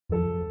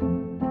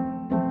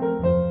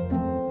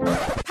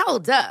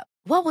Hold up.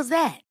 What was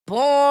that?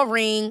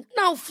 Boring.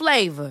 No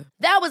flavor.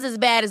 That was as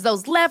bad as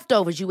those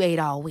leftovers you ate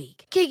all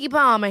week. Keke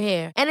Palmer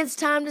here, and it's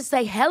time to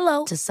say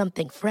hello to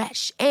something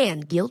fresh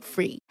and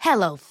guilt-free.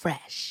 Hello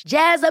Fresh.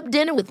 Jazz up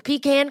dinner with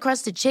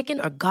pecan-crusted chicken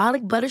or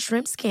garlic butter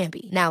shrimp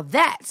scampi. Now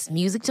that's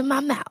music to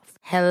my mouth.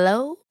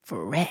 Hello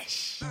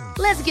Fresh.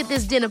 Let's get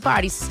this dinner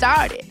party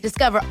started.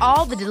 Discover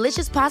all the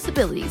delicious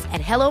possibilities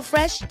at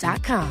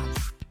hellofresh.com.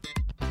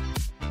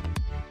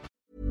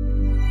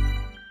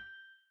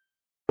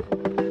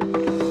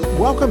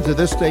 Welcome to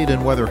This Date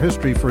in Weather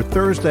History for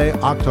Thursday,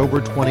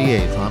 October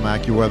 28th. I'm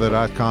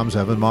AccuWeather.com's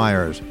Evan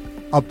Myers.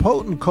 A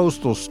potent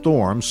coastal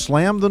storm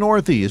slammed the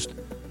Northeast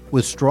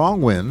with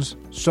strong winds,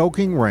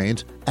 soaking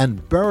rains,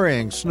 and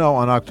burying snow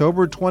on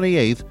October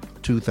 28th,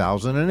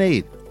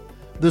 2008.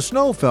 The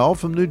snow fell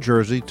from New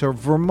Jersey to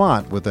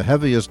Vermont, with the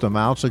heaviest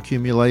amounts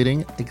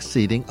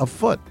exceeding a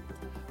foot.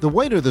 The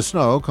weight of the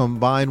snow,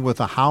 combined with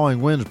the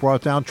howling winds,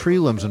 brought down tree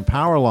limbs and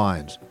power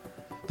lines.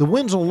 The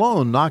winds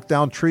alone knocked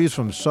down trees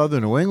from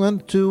southern New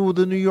England to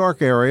the New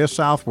York area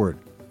southward.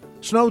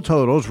 Snow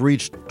totals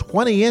reached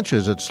 20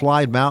 inches at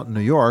Slide Mountain,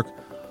 New York,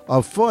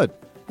 a foot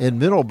in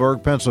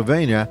Middleburg,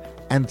 Pennsylvania,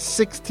 and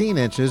 16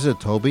 inches at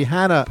Toby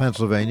Hanna,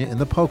 Pennsylvania in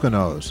the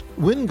Poconos.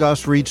 Wind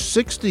gusts reached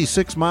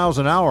 66 miles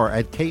an hour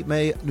at Cape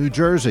May, New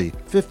Jersey,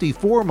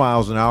 54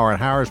 miles an hour at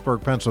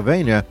Harrisburg,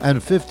 Pennsylvania,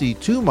 and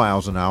 52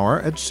 miles an hour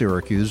at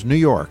Syracuse, New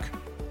York.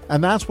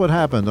 And that's what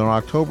happened on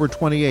October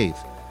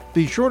 28th.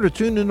 Be sure to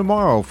tune in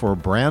tomorrow for a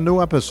brand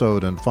new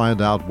episode and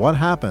find out what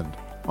happened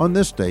on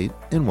this date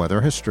in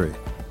weather history.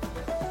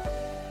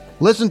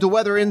 Listen to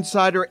Weather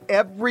Insider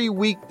every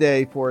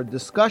weekday for a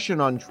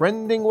discussion on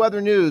trending weather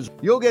news.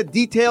 You'll get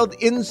detailed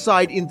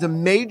insight into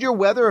major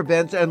weather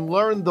events and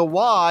learn the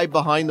why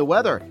behind the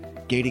weather,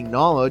 gaining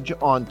knowledge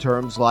on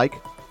terms like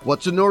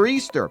what's a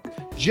nor'easter.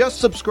 Just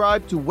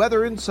subscribe to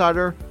Weather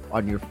Insider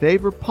on your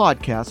favorite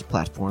podcast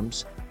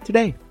platforms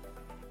today.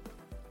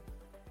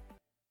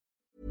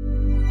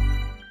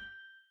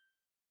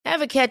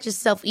 Ever catch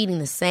yourself eating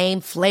the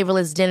same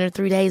flavorless dinner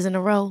 3 days in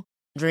a row?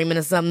 Dreaming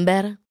of something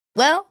better?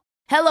 Well,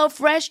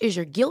 HelloFresh is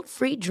your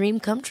guilt-free dream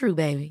come true,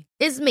 baby.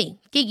 It's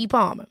me, Keke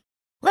Palmer.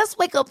 Let's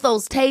wake up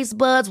those taste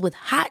buds with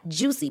hot,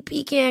 juicy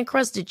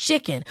pecan-crusted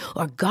chicken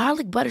or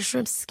garlic butter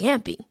shrimp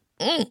scampi.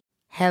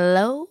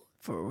 Hello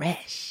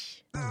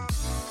Fresh.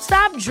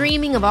 Stop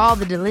dreaming of all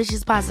the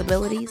delicious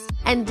possibilities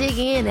and dig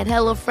in at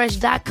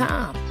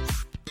hellofresh.com.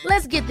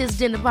 Let's get this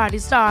dinner party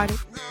started.